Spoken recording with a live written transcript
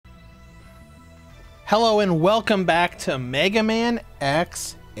Hello and welcome back to Mega Man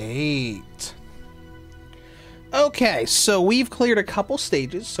X8. Okay, so we've cleared a couple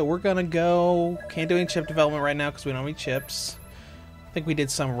stages, so we're gonna go... Can't do any chip development right now because we don't have any chips. I think we did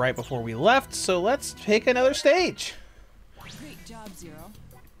some right before we left, so let's pick another stage. Great job, Zero.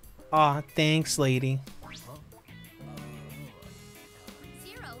 Aw, thanks, lady.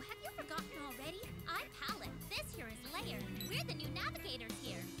 Zero, have you forgotten already? I'm Pallet. This here is Layer. We're the new navigators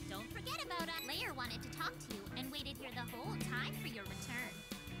here. Don't forget about us. Layer wanted to talk to you and waited here the whole time for your return.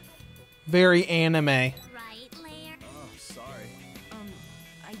 Very anime. Right, Layer? Oh, sorry.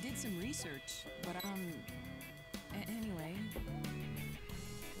 I did some research, but anyway.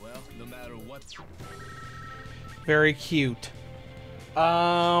 Well, no matter what. Very cute.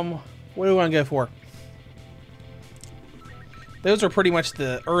 What do we want to go for? Those are pretty much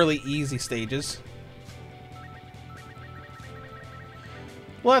the early easy stages.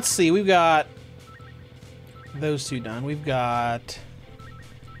 Let's see, we've got those two done. We've got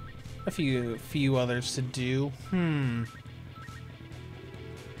a few others to do.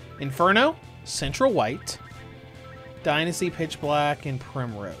 Inferno, Central White, Dynasty, Pitch Black, and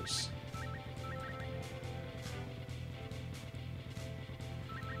Primrose.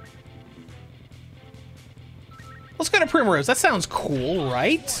 Let's go to Primrose. That sounds cool,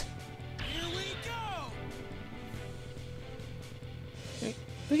 right?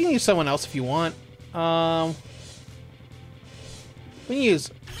 We can use someone else if you want. We can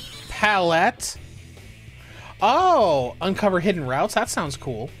use Palette. Oh, uncover hidden routes. That sounds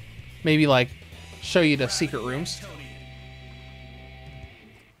cool. Maybe like show you the secret rooms.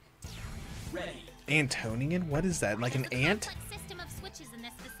 Antonian? What is that? Like an ant? Complex system of switches in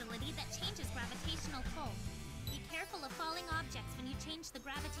this facility that changes gravitational pull. Be careful of falling objects when you change the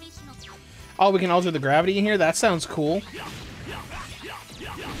gravitational pull. Oh, we can alter the gravity in here? That sounds cool.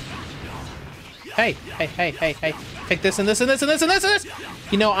 Hey. Take this and this and this and this and this and this!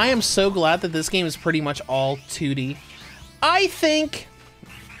 You know, I am so glad that this game is pretty much all 2D. I think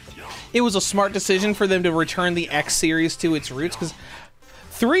it was a smart decision for them to return the X series to its roots, because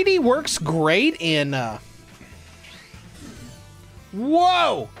 3D works great in...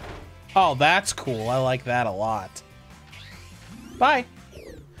 Whoa! Oh, that's cool. I like that a lot. Bye.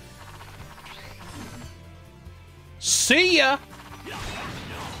 See ya!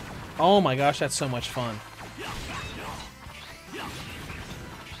 Oh my gosh, that's so much fun.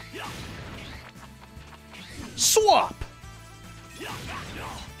 Swap!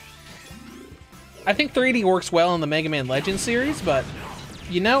 I think 3D works well in the Mega Man Legends series, but,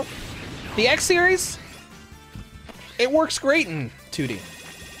 you know, the X series, it works great in 2D.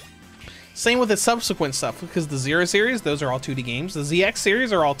 Same with the subsequent stuff, because the Zero series, those are all 2D games. The ZX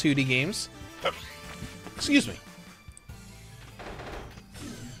series are all 2D games. Excuse me.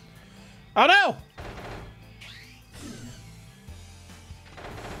 Oh no!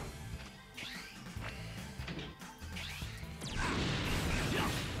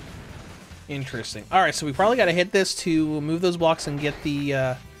 Interesting. Alright, so we probably got to hit this to move those blocks and get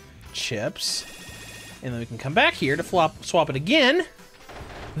the chips. And then we can come back here to swap it again.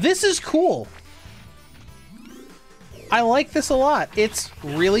 This is cool. I like this a lot. It's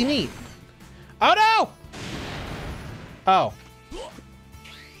really neat. Oh no! Oh.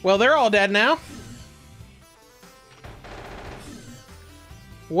 Well, they're all dead now.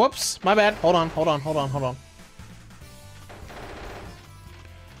 Whoops, my bad. Hold on.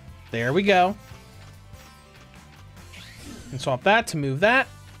 There we go. And swap that to move that.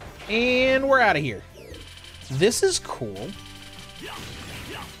 And we're out of here. This is cool.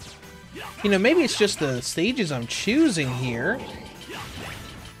 You know, maybe it's just the stages I'm choosing here.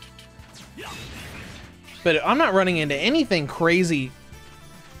 But I'm not running into anything crazy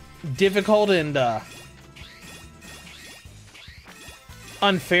difficult and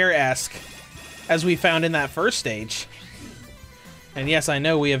unfair-esque as we found in that first stage. And yes, I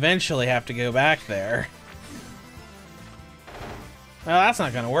know we eventually have to go back there. Well, that's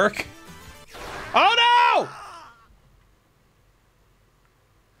not gonna work. Oh no!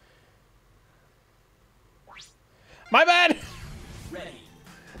 My bad!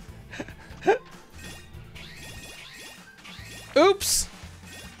 Oops!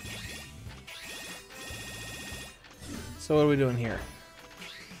 So what are we doing here?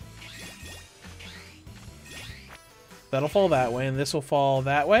 That'll fall that way, and this will fall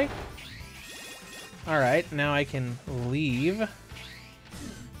that way. Alright, now I can leave.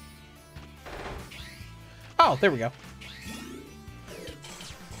 Oh, there we go.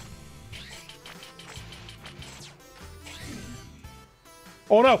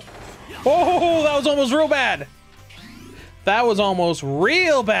 Oh no! Oh, that was almost real bad! That was almost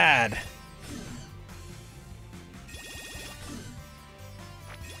real bad!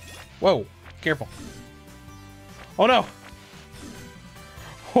 Whoa, careful. Oh no!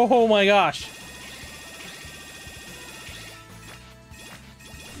 Oh my gosh!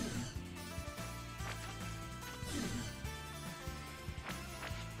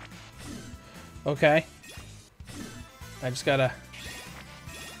 Okay. I just gotta...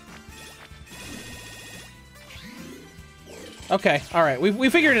 Okay, alright. We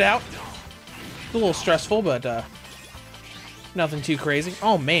figured it out. It's a little stressful, but nothing too crazy.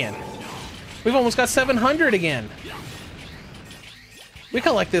 Oh, man. We've almost got 700 again. We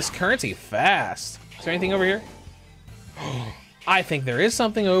collect this currency fast. Is there anything over here? I think there is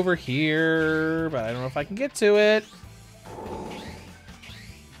something over here, but I don't know if I can get to it.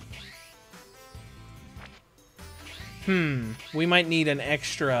 We might need an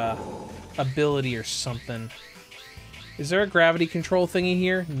extra ability or something. Is there a gravity control thingy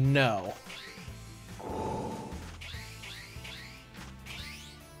here? No.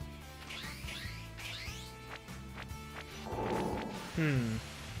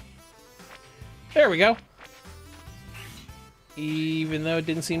 There we go. Even though it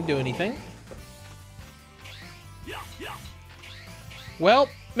didn't seem to do anything. Well,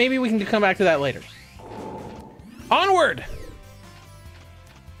 maybe we can come back to that later. Onward!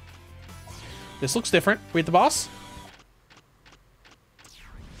 This looks different. We at the boss?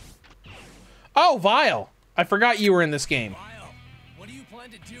 Oh, Vile! I forgot you were in this game. Vile, what do you plan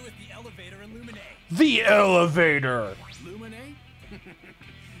to do with the elevator in Lumine? The elevator! Lumine?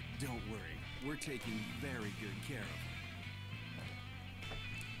 Don't worry, we're taking very good care of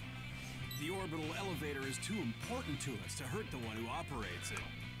it. The orbital elevator is too important to us to hurt the one who operates it.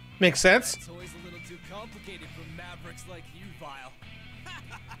 Makes sense. It's always a little too complicated for mavericks like you, Vile.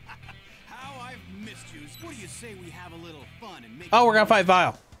 How I've missed you. What do you say we have a little fun and make... Oh, we're gonna fight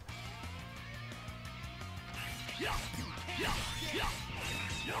Vile.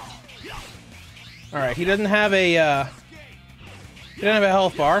 Alright, he doesn't have a, he doesn't have a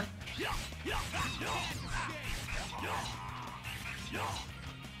health bar.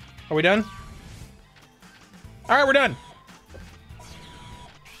 Are we done? Alright, we're done.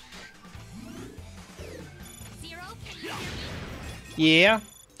 Zero, can you hear me? Yeah.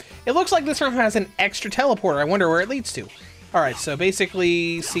 It looks like this room has an extra teleporter. I wonder where it leads to. Alright, so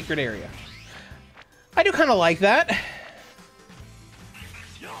basically, secret area. I do kind of like that.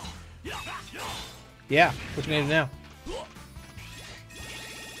 Yeah, what you gonna do now?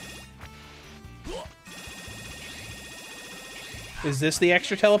 Is this the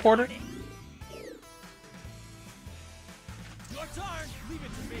extra teleporter? Your turn! Leave it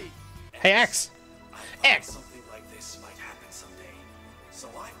to me! Hey, X! X! Something like this might happen someday, so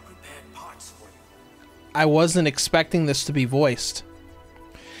I've prepared parts for you. I wasn't expecting this to be voiced.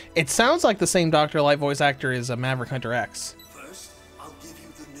 It sounds like the same Dr. Light voice actor as Maverick Hunter X. First, I'll give you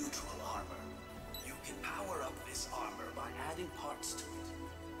the neutral armor. You can power up this armor by adding parts to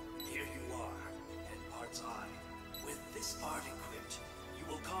it. Here you are, and parts I. With this part equipped, you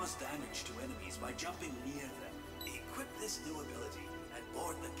will cause damage to enemies by jumping near them. Equip this new ability and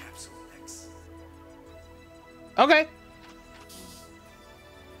board the capsule X. Okay.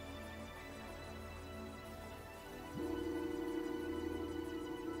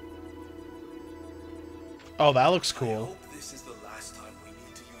 Oh, that looks I cool. hope this is the last time we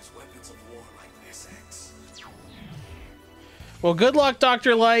need to use weapons of war like this, X. Well, good luck,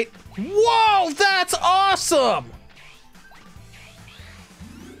 Dr. Light. Whoa, that's awesome!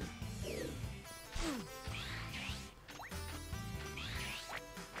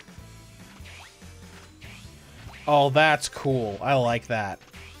 Oh, that's cool. I like that.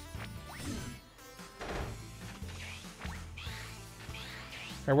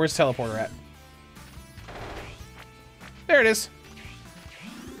 Alright, where's the teleporter at? There it is.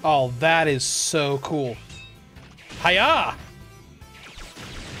 Oh, that is so cool. Hiya!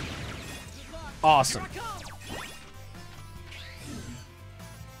 Awesome.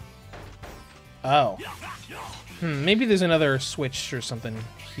 Oh. Maybe there's another switch or something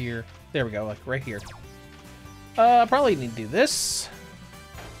here. There we go, like right here. Probably need to do this.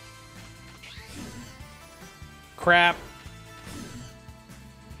 Crap.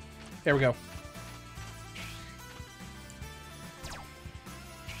 There we go.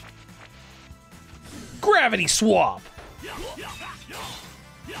 Gravity swap.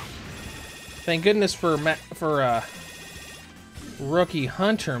 Thank goodness for rookie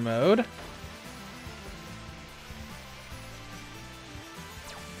hunter mode.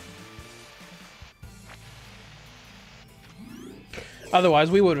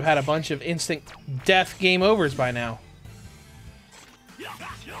 Otherwise, we would have had a bunch of instant death game overs by now.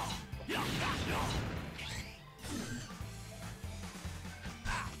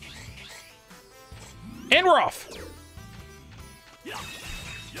 And we're off.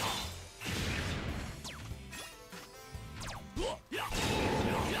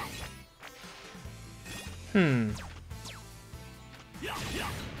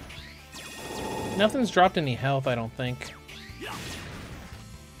 Nothing's dropped any health, I don't think.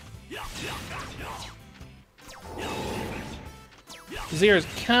 Zero's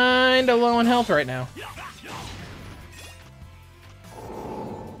kind of low on health right now. Go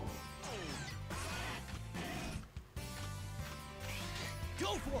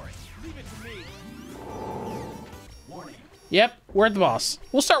for it. Leave it to me. Warning. Yep, we're at the boss.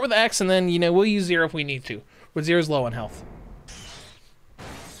 We'll start with X and then, you know, we'll use Zero if we need to. But Zero's low on health.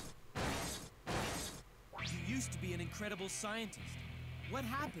 You used to be an incredible scientist. What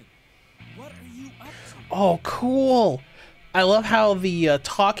happened? What are you up to? Oh, cool. I love how the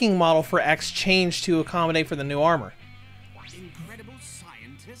talking model for X changed to accommodate for the new armor. Incredible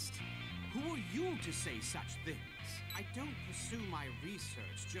scientist? Who are you to say such things? I don't pursue my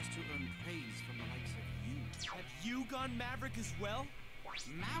research just to earn praise from the likes of you. Have you gone Maverick as well?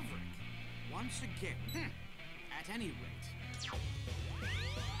 Maverick? Once again. At any rate.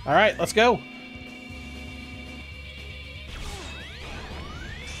 All right, let's go.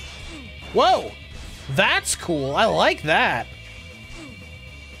 Whoa! That's cool. I like that.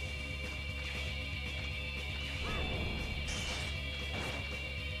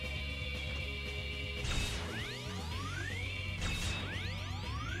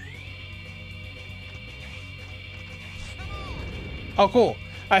 Oh, cool.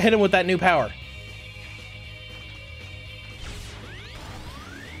 I hit him with that new power.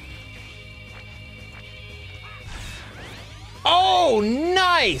 Oh,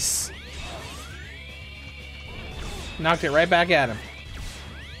 nice! Knocked it right back at him.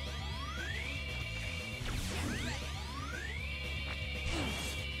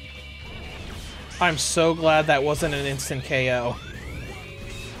 I'm so glad that wasn't an instant KO.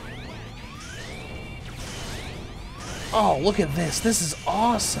 Oh, look at this. This is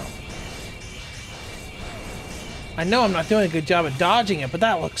awesome. I know I'm not doing a good job of dodging it, but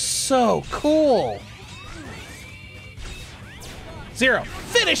that looks so cool. Zero.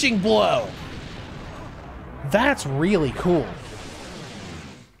 Finishing blow. That's really cool.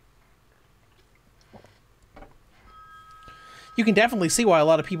 You can definitely see why a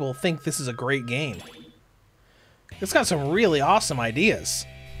lot of people think this is a great game. It's got some really awesome ideas.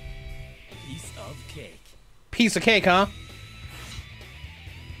 Piece of cake. Piece of cake, huh?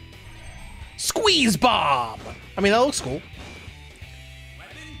 Squeeze bomb! I mean, that looks cool.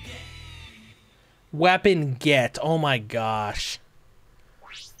 Weapon get. Oh my gosh.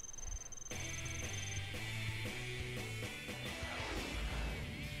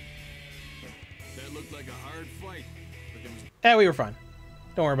 That looked like a hard fight. But there was Yeah, we were fine.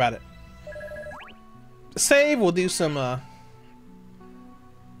 Don't worry about it. Save, we'll do some,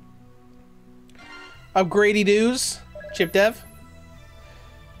 upgradey doos. Chip dev.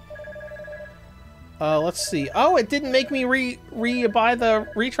 Let's see. Oh, it didn't make me buy the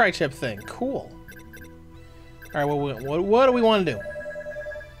retry chip thing. Cool. Alright, what do we want to do?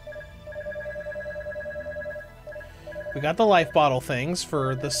 We got the life bottle things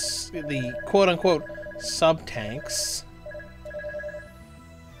for the quote-unquote sub-tanks.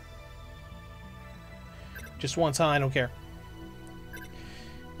 Just one time, I don't care.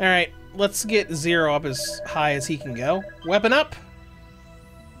 Alright, let's get Zero up as high as he can go. Weapon up!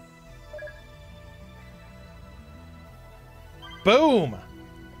 Boom!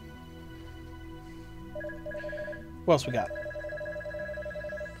 What else we got?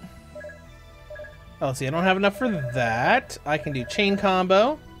 Oh, let's see, I don't have enough for that. I can do chain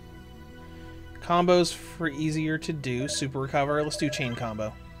combo. Combos for easier to do. Super recover. Let's do chain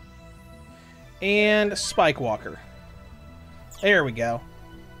combo. And Spike Walker. There we go.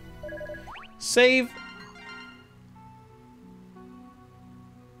 Save.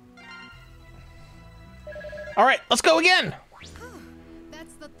 Alright, let's go again!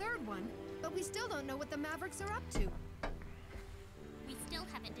 That's the third one, but we still don't know what the Mavericks are up to. We still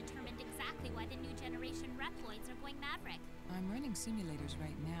haven't determined exactly why the new generation Reploids are going Maverick. I'm running simulators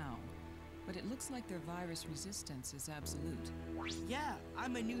right now, but it looks like their virus resistance is absolute. Yeah,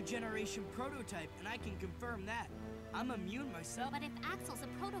 I'm a new generation prototype, and I can confirm that. I'm immune myself. But if Axel's a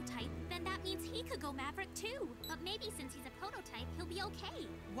prototype, then that means he could go Maverick too. But maybe since he's a prototype, he'll be okay.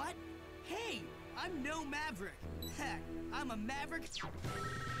 What? Hey, I'm no Maverick. Heck, I'm a Maverick.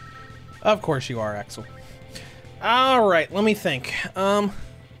 Of course you are, Axel. Alright, let me think. I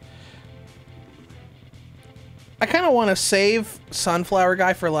kind of want to save Sunflower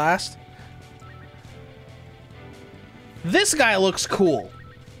Guy for last. This guy looks cool.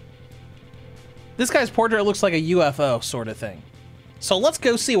 This guy's portrait looks like a UFO sort of thing. So let's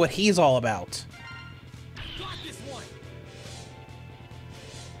go see what he's all about.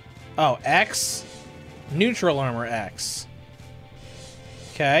 Oh, X? Neutral armor X.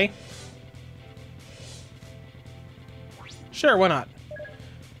 Okay. Sure, why not?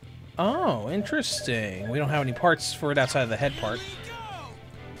 Oh, interesting. We don't have any parts for it outside of the head part.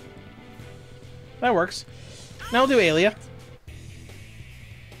 That works. Now we'll do Aelia.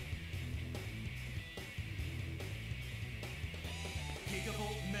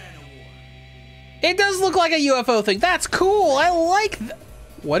 It does look like a UFO thing. That's cool. I like that.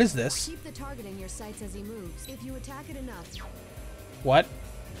 What is this? Keep the target in your sights as he moves. If you attack it enough. What?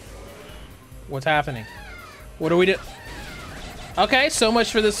 What's happening? What do we do? Okay, so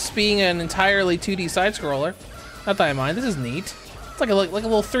much for this being an entirely 2D side scroller. Not that I mind. This is neat. It's like a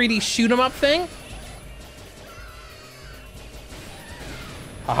little 3D shoot 'em up thing.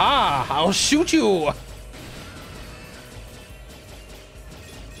 Haha! I'll shoot you.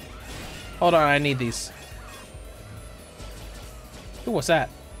 Hold on, I need these. Ooh, what's that?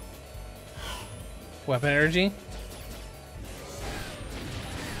 Weapon energy?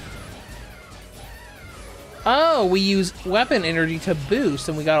 Oh, we use weapon energy to boost,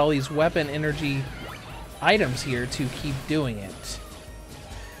 and we got all these weapon energy items here to keep doing it.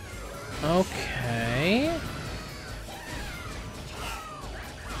 Okay.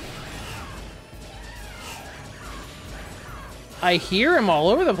 I hear him all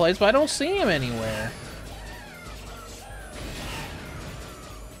over the place, but I don't see him anywhere.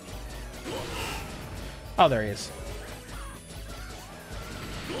 Oh, there he is.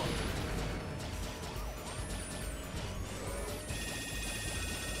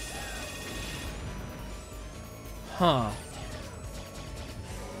 Huh.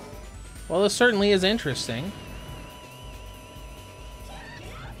 Well, this certainly is interesting.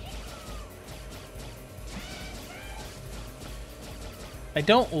 I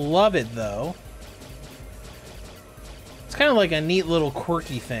don't love it, though. It's kind of like a neat little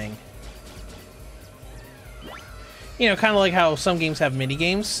quirky thing. You know, kind of like how some games have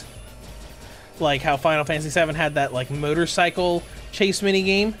mini-games. Like how Final Fantasy VII had that, like, motorcycle chase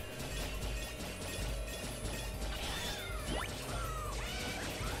mini-game.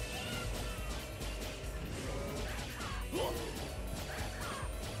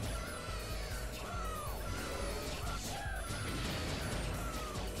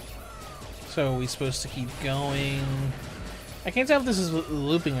 So are we supposed to keep going? I can't tell if this is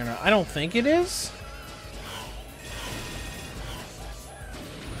looping or not. I don't think it is.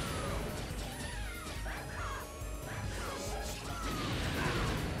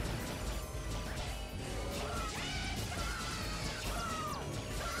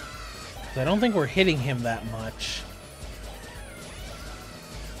 I don't think we're hitting him that much.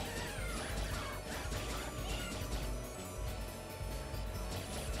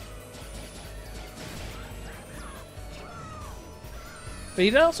 But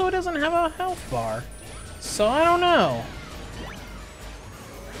he also doesn't have a health bar, so I don't know.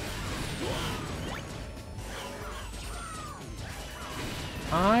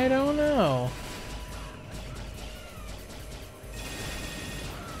 I don't know.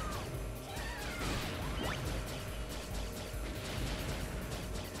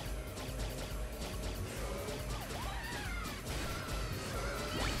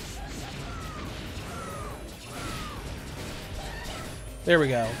 There we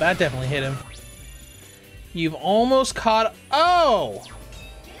go. That definitely hit him. You've almost caught... Oh!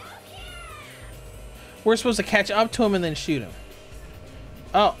 We're supposed to catch up to him and then shoot him.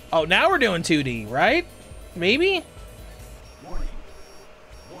 Oh, now we're doing 2D, right? Maybe?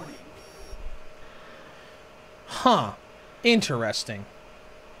 Huh. Interesting.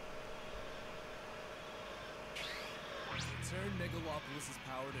 Turn Megalopolis'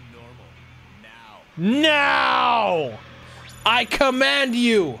 power to normal. Now! Now! I command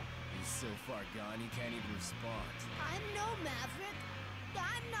you! He's so far gone he can't even respond. I'm no Maverick.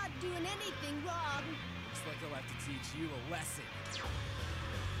 I'm not doing anything wrong. Looks like I'll have to teach you a lesson.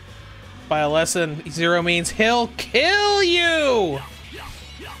 By a lesson, Zero means he'll kill you!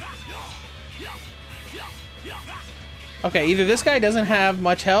 Okay, either this guy doesn't have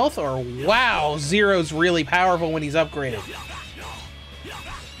much health, or wow, Zero's really powerful when he's upgraded.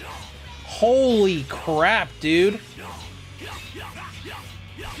 Holy crap, dude.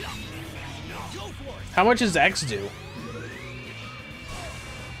 How much does X do?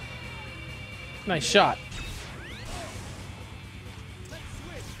 Nice shot.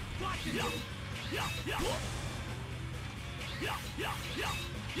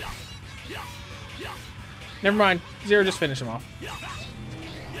 Never mind. Zero, just finish him off.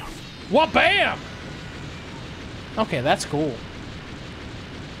 What? Bam! Okay, that's cool.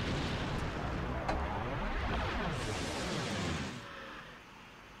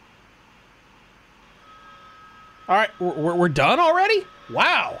 All right, we're done already?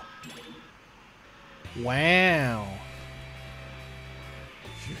 Wow. Wow.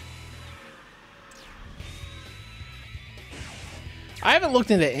 I haven't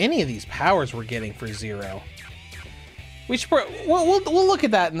looked into any of these powers we're getting for Zero. We should we'll look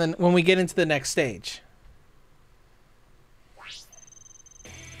at that and then when we get into the next stage.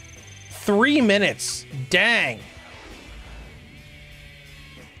 3 minutes. Dang.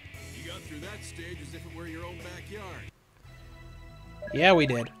 You got through that stage as if it were your own backyard. Yeah, we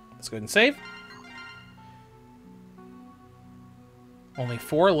did. Let's go ahead and save. Only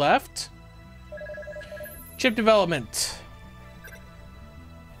 4 left. Chip development.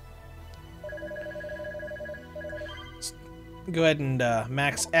 Let's go ahead and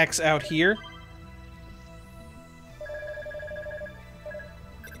max X out here.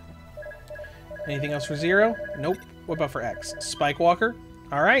 Anything else for Zero? Nope. What about for X? Spike Walker.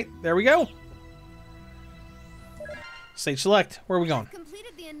 All right, there we go. Stage select. Where are we going?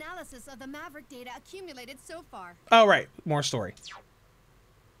 Completed the analysis of the Maverick data accumulated so far. Oh, right. More story.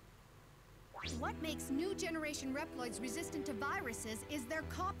 What makes new generation Reploids resistant to viruses is their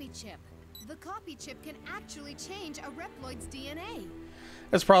copy chip. The copy chip can actually change a Reploid's DNA.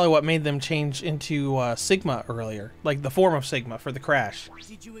 That's probably what made them change into Sigma earlier, like the form of Sigma for the crash.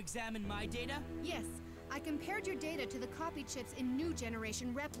 Did you examine my data? Yes, I compared your data to the copy chips in new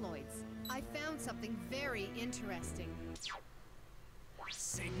generation Reploids. I found something very interesting.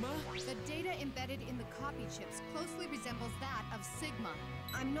 Sigma? The data embedded in the copy chips closely resembles that of Sigma.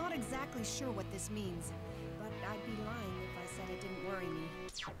 I'm not exactly sure what this means, but I'd be lying if I said it didn't worry me.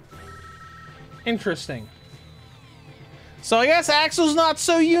 Interesting. So I guess Axel's not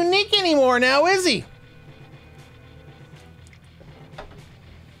so unique anymore now, is he?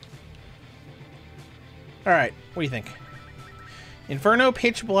 Alright, what do you think? Inferno,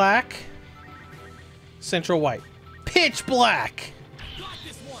 Pitch Black, Central White. Pitch Black! Got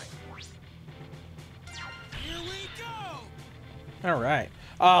this one. Here we go. Alright.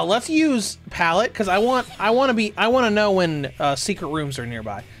 Let's use Palette, because I want to know when secret rooms are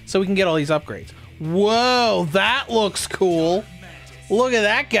nearby, so we can get all these upgrades. Whoa, that looks cool. Look at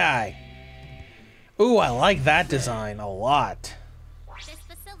that guy. Ooh, I like that design a lot. This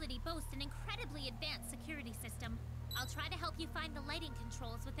facility boasts an incredibly advanced security system. I'll try to help you find the lighting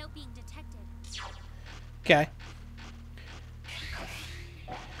controls without being detected. Okay.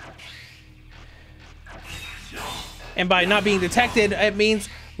 And by not being detected, it means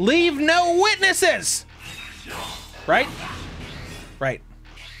leave no witnesses. Right? Right.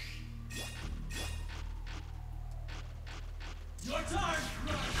 Your turn.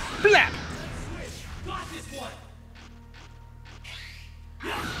 Blap. Got this one.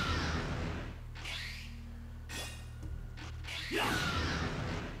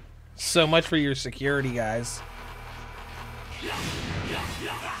 So much for your security, guys.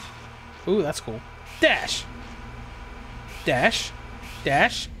 Ooh, that's cool. Dash. Dash.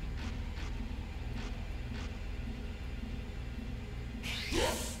 Dash.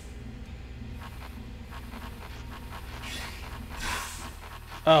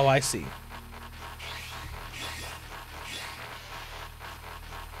 Oh, I see.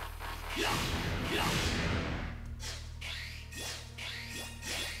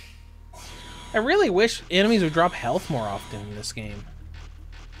 I really wish enemies would drop health more often in this game.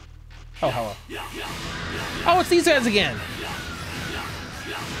 Oh, hello. Oh, it's these guys again.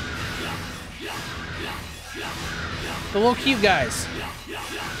 The little cute guys.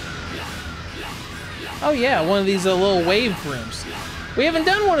 Oh yeah, one of these little wave rooms. We haven't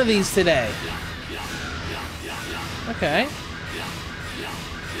done one of these today. Okay.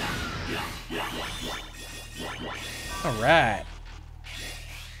 All right.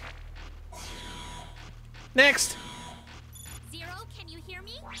 Next. Zero, can you hear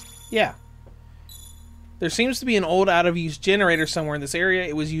me? Yeah. There seems to be an old out-of-use generator somewhere in this area.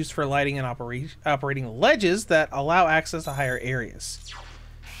 It was used for lighting and operating ledges that allow access to higher areas.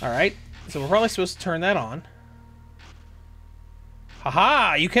 Alright, so we're probably supposed to turn that on.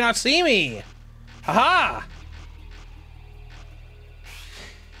 Haha! You cannot see me! Haha!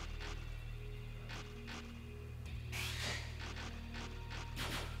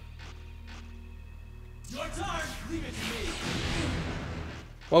 Your turn. Leave it to me.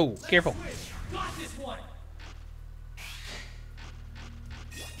 Whoa, careful. Got this one.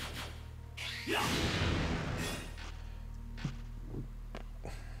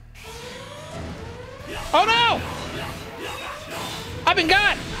 Oh no! I've been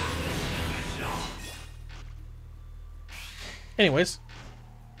got! Anyways.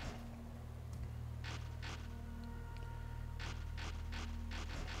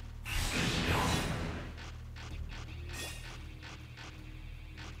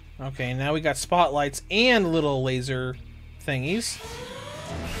 Okay, now we got spotlights and little laser thingies.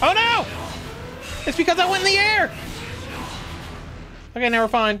 Oh no! It's because I went in the air! Okay, now we're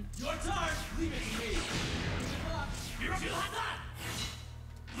fine. Your turn. Leave it to me.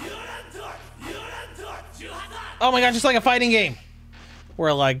 Oh my god, just like a fighting game.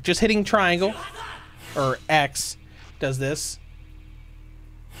 Where like just hitting triangle or X does this.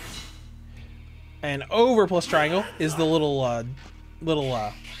 And over plus triangle is the little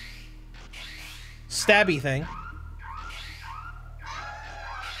stabby thing.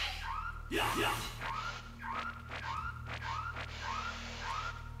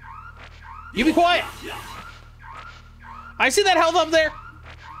 You be quiet. I see that health up there.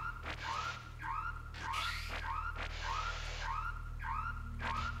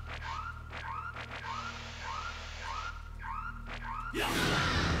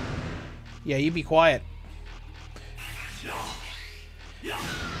 Yeah, you be quiet.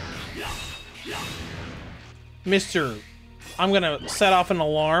 Mister, I'm gonna set off an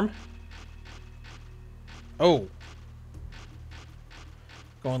alarm. Oh.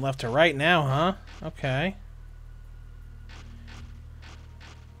 Going left to right now, huh? Okay.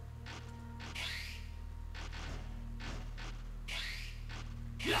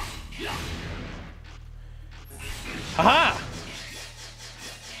 Aha!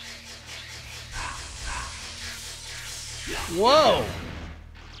 Whoa!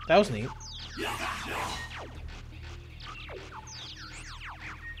 That was neat.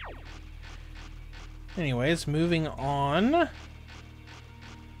 Anyways, moving on.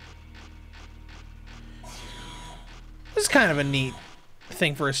 This is kind of a neat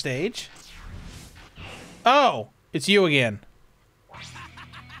thing for a stage. Oh, it's you again. Why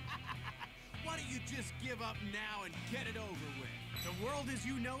don't you just give up now and get it over with? The world as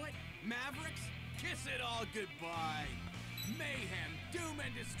you know it? Mavericks? Kiss it all goodbye. Mayhem, doom,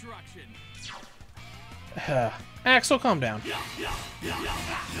 and destruction. Axel, calm down.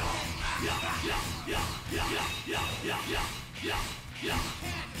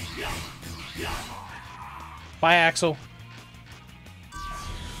 Bye, Axel.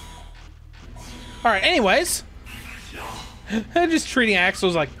 Alright, anyways. Just treating Axel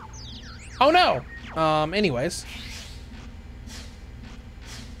as like, oh no. Anyways.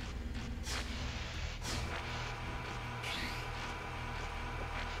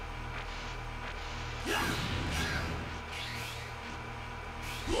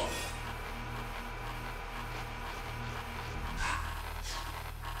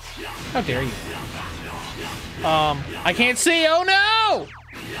 How dare you? I can't see. Oh no!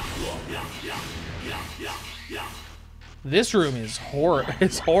 This room is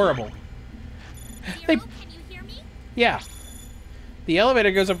it's horrible. Zero, can you hear me? Yeah. The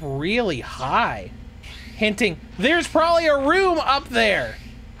elevator goes up really high, hinting there's probably a room up there.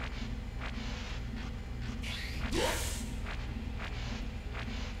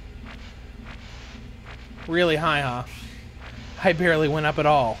 Really high, huh? I barely went up at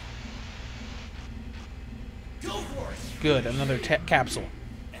all. Go for it. Good, another capsule.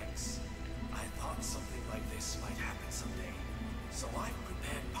 X, I thought something like this might happen someday, so I've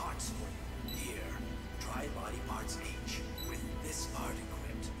prepared parts for you. Here, try body parts H. With this part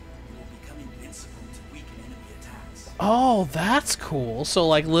equipped, you will become invincible to weak enemy attacks. Oh, that's cool. So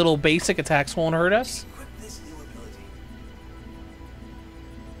like little basic attacks won't hurt us? Equip this new ability.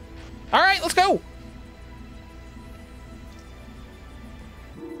 All right, let's go.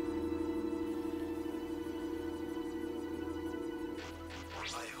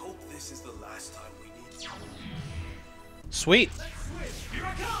 I hope this is the last time we need you. Sweet. Switch. Here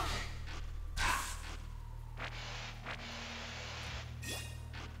I come.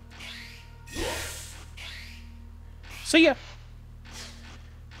 So yeah.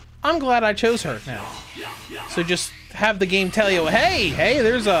 I'm glad I chose her now. So just have the game tell you, hey,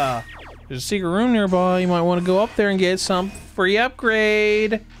 there's a secret room nearby. You might want to go up there and get some free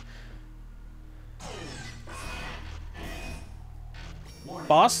upgrade.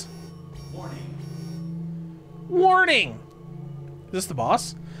 Boss? Warning! Is this the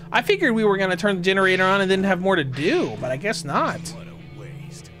boss? I figured we were gonna turn the generator on and didn't have more to do, but I guess not. What a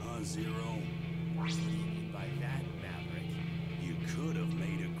waste, huh, Zero? By that, Maverick, you could have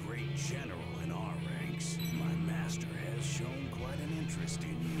made a great general in our ranks. My master has shown quite an interest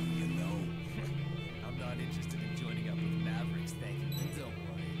in you, you know. I'm not interested in joining up with Mavericks, thank you. But don't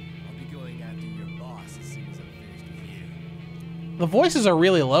worry, I'll be going after your boss as soon as I'm finished with you. The voices are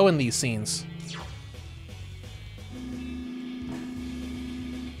really low in these scenes.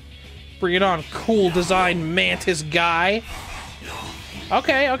 Bring it on, cool design Mantis guy.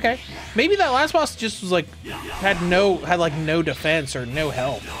 Okay, okay. Maybe that last boss just was like had like no defense or no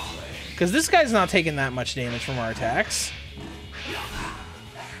health. Because this guy's not taking that much damage from our attacks.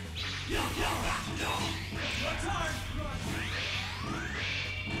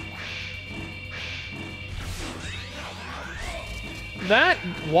 That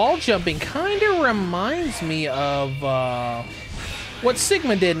wall jumping kind of reminds me of what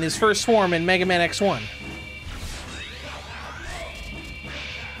Sigma did in his first form in Mega Man X1.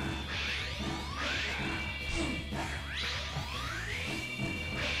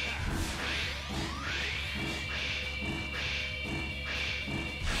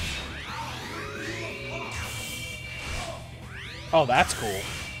 Oh, that's cool.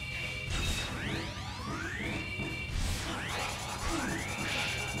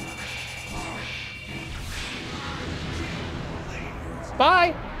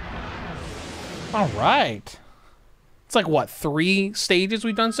 Bye. All right. It's like, what, 3 stages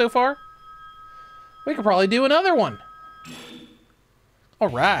we've done so far? We could probably do another one. All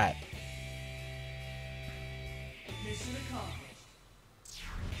right. Mission accomplished.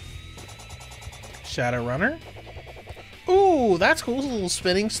 Shadowrunner. Ooh, that's cool. A little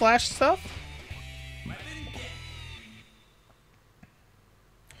spinning slash stuff.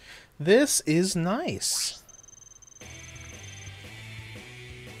 This is nice.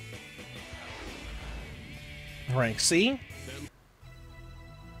 Rank C.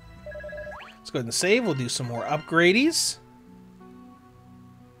 Let's go ahead and save. We'll do some more upgradies.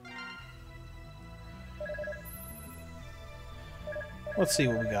 Let's see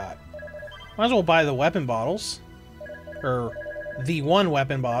what we got. Might as well buy the weapon bottles. Or the one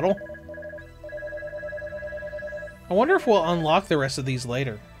weapon bottle. I wonder if we'll unlock the rest of these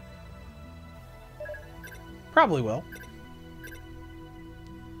later. Probably will.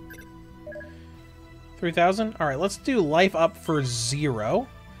 3,000? Alright, let's do life up for 0.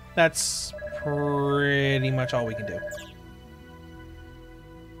 That's pretty much all we can do.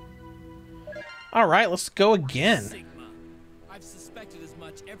 Alright, let's go again. Sigma. I've suspected as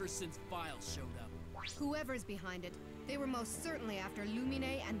much ever since Files showed up. Whoever's behind it, they were most certainly after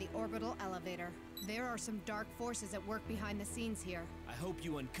Lumine and the orbital elevator. There are some dark forces at work behind the scenes here. I hope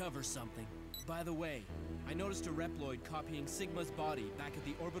you uncover something. By the way, I noticed a Reploid copying Sigma's body back at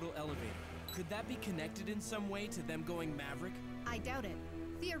the orbital elevator. Could that be connected in some way to them going Maverick? I doubt it.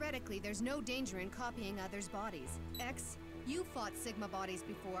 Theoretically, there's no danger in copying others' bodies. X, you fought Sigma bodies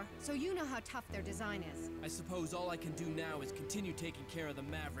before, so you know how tough their design is. I suppose all I can do now is continue taking care of the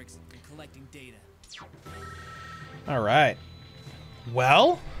Mavericks and collecting data. Alright.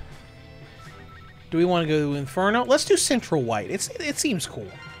 Well, do we want to go to Inferno? Let's do Central White. It seems cool.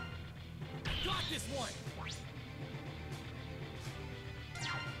 Got this one.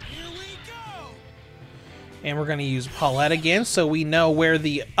 Here we go. And we're going to use Paulette again so we know where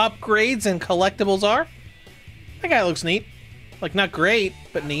the upgrades and collectibles are. That guy looks neat. Like, not great,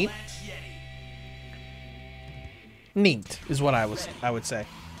 but neat. Neat is what I would say.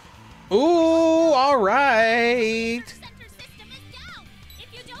 Ooh, all right. Center system is down.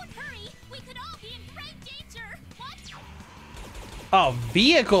 If you don't hurry, we could all be in grave danger. What? Oh,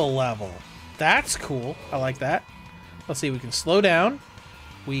 vehicle level. That's cool. I like that. Let's see. We can slow down.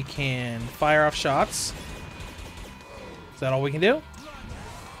 We can fire off shots. Is that all we can do?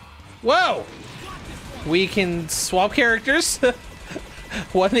 Whoa! We can swap characters.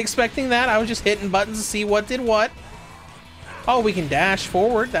 Wasn't expecting that. I was just hitting buttons to see what did what. Oh, we can dash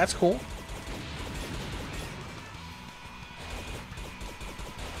forward. That's cool.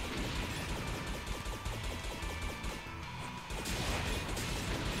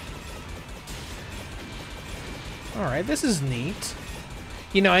 Alright, this is neat.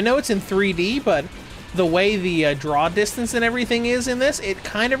 You know, I know it's in 3D, but the way the draw distance and everything is in this, it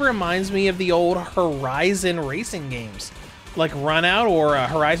kind of reminds me of the old Horizon racing games. Like Runout or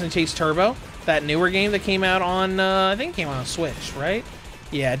Horizon Chase Turbo. That newer game that came out on, I think it came out on Switch, right?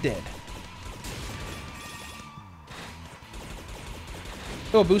 Yeah, it did.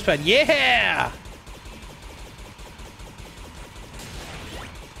 Oh, boost pad. Yeah!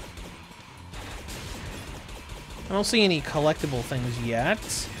 I don't see any collectible things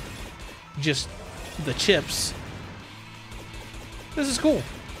yet. Just the chips. This is cool.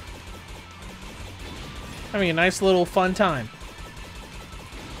 Having a nice little fun time.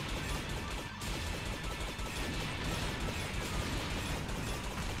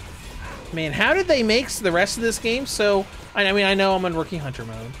 Man, how did they make the rest of this game so... I mean, I know I'm in Rookie Hunter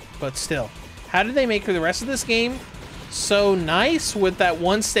mode, but still. How did they make the rest of this game so nice with that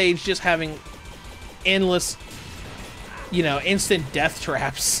one stage just having endless, you know, instant death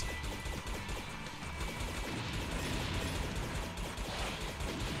traps?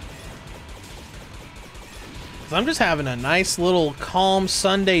 'Cause I'm just having a nice little calm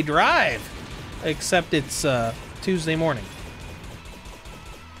Sunday drive. Except it's Tuesday morning.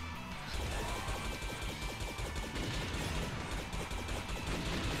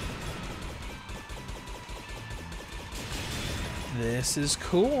 This is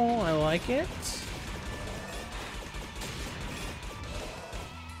cool. I like it.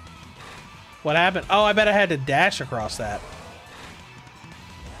 What happened? Oh, I bet I had to dash across that.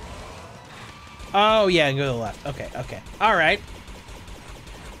 Oh, yeah, go to the left. Okay, okay. All right.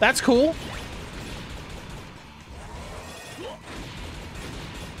 That's cool.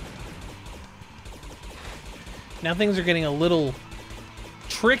 Now things are getting a little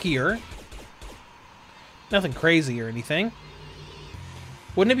trickier. Nothing crazy or anything.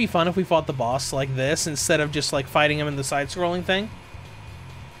 Wouldn't it be fun if we fought the boss like this instead of just like fighting him in the side-scrolling thing?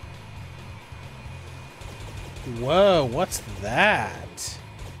 Whoa, what's that?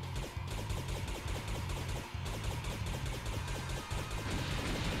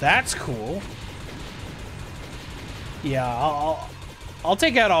 That's cool. Yeah, I'll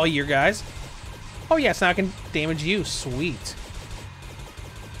take out all your guys. Oh yes, now I can damage you. Sweet.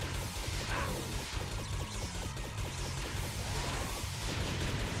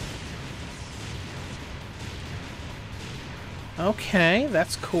 Okay,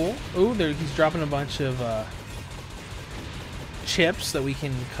 that's cool. Ooh, he's dropping a bunch of chips that we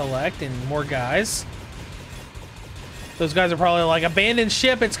can collect and more guys. Those guys are probably like, abandoned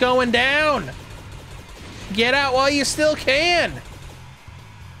ship, it's going down! Get out while you still can!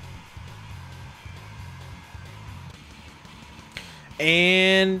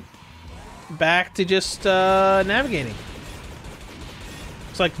 And back to just navigating.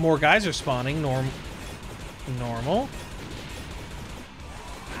 Looks like more guys are spawning. Normal.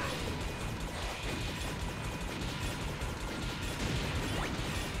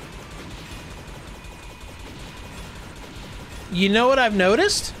 You know what I've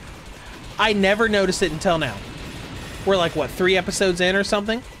noticed? I never noticed it until now. We're like, what, 3 episodes in or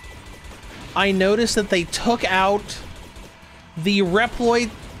something? I noticed that they took out the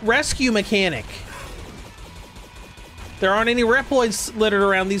Reploid rescue mechanic. There aren't any Reploids littered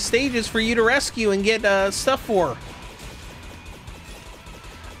around these stages for you to rescue and get stuff for.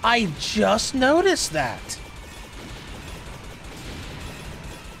 I just noticed that.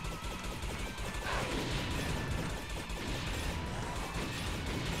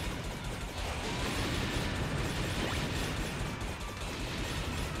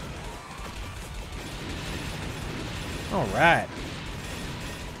 All right.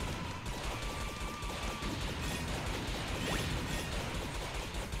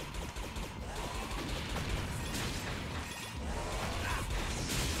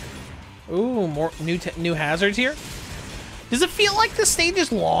 Ooh, more new hazards here. Does it feel like this stage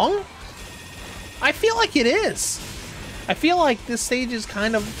is long? I feel like it is. I feel like this stage is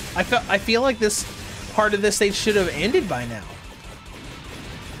kind of. I feel like this part of this stage should have ended by now.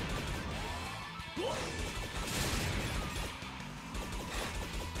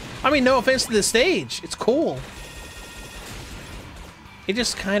 I mean, no offense to this stage. It's cool. It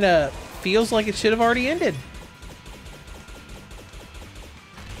just kind of feels like it should have already ended.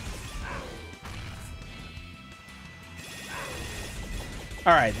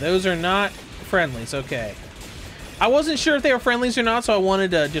 Alright, those are not friendlies. Okay. I wasn't sure if they were friendlies or not, so I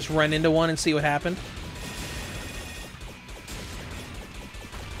wanted to just run into one and see what happened.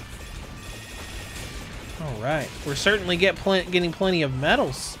 Alright, we're certainly getting plenty of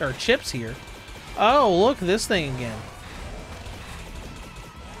medals, or chips here. Oh, look, this thing again.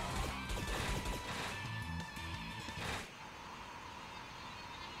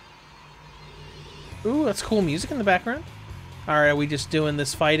 Ooh, that's cool music in the background. Alright, are we just doing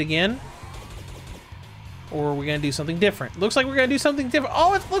this fight again? Or are we going to do something different? Looks like we're going to do something different.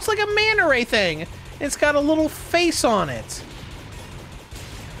 Oh, it looks like a manta ray thing. It's got a little face on it.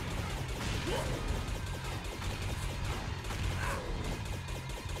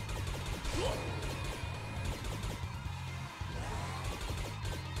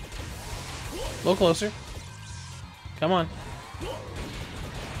 A little closer. Come on.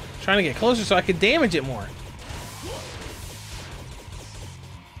 Trying to get closer so I could damage it more.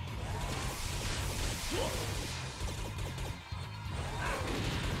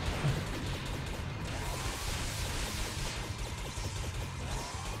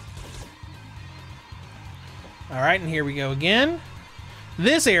 Alright, and here we go again.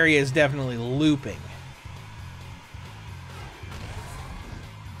 This area is definitely looping.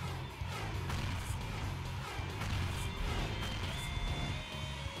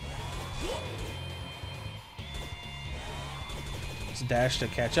 Let's dash to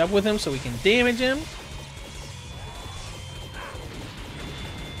catch up with him so we can damage him.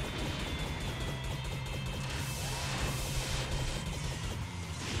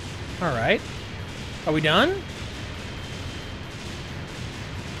 Alright. Are we done?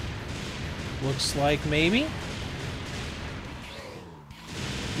 Looks like maybe.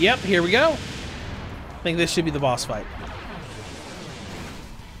 Yep, here we go. I think this should be the boss fight.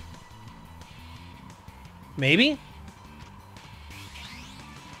 Maybe?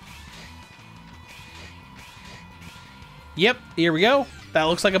 Yep, here we go. That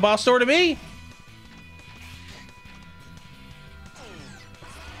looks like a boss door to me.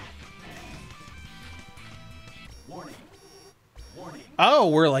 Oh,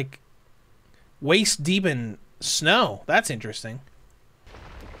 we're like waist deep in snow. That's interesting.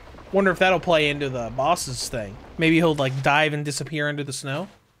 Wonder if that'll play into the boss's thing. Maybe he'll like dive and disappear under the snow.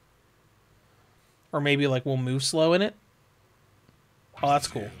 Or maybe like we'll move slow in it. Oh, that's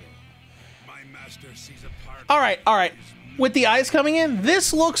cool. Alright, alright. With the eyes coming in,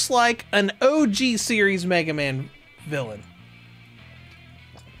 this looks like an OG series Mega Man villain.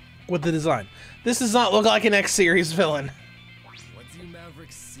 With the design. This does not look like an X series villain. What do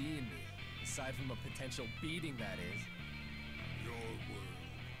Maverick see in me? Aside from a potential beating, that is. Your world,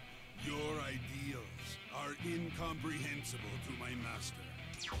 your ideals are incomprehensible to my master.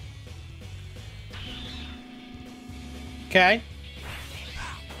 Okay.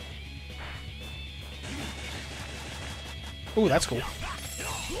 Ooh, that's cool.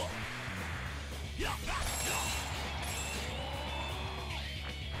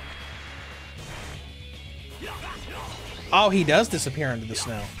 Oh, he does disappear into the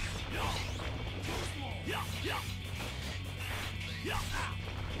snow.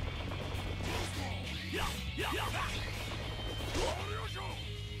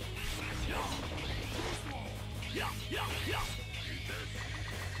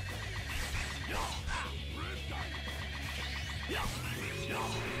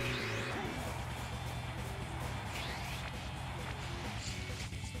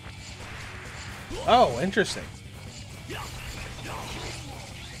 Oh, interesting.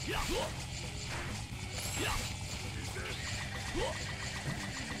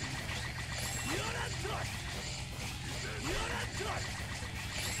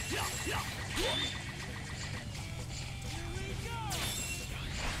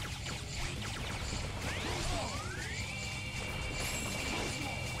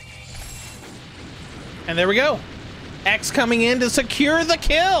 And there we go. X coming in to secure the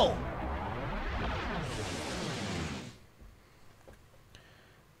kill.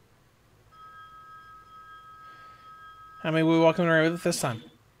 How many are we walking away with it this time?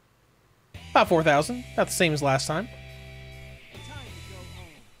 About 4,000. About the same as last time.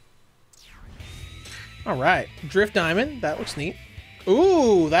 Alright. Drift Diamond. That looks neat.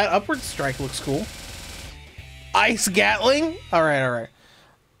 Ooh, that upward strike looks cool. Ice Gatling. Alright, alright.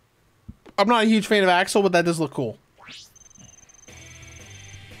 I'm not a huge fan of Axel, but that does look cool.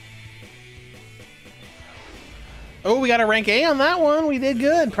 Oh, we got a rank A on that one. We did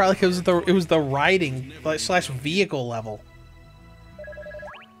good. Probably because it was the riding slash vehicle level.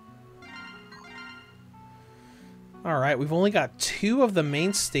 Alright, we've only got 2 of the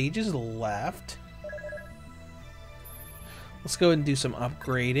main stages left. Let's go ahead and do some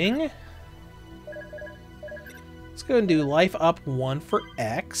upgrading. Let's go ahead and do life up 1 for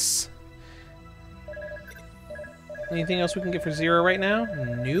X. Anything else we can get for 0 right now?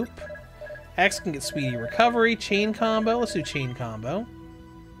 Nope. X can get speedy recovery, chain combo. Let's do chain combo.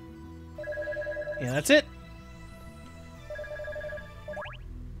 Yeah, that's it.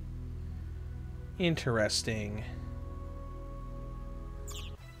 Interesting.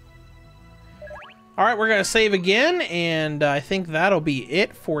 Alright, we're going to save again, and I think that'll be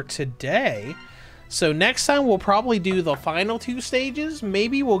it for today. So next time we'll probably do the final 2 stages.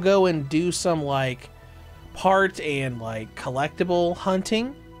 Maybe we'll go and do some, like, part and, like, collectible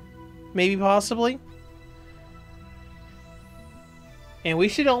hunting. Maybe, possibly. And we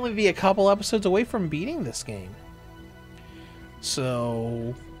should only be a couple episodes away from beating this game.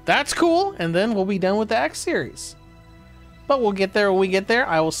 So, that's cool. And then we'll be done with the X series. But we'll get there when we get there.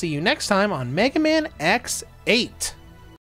 I will see you next time on Mega Man X8.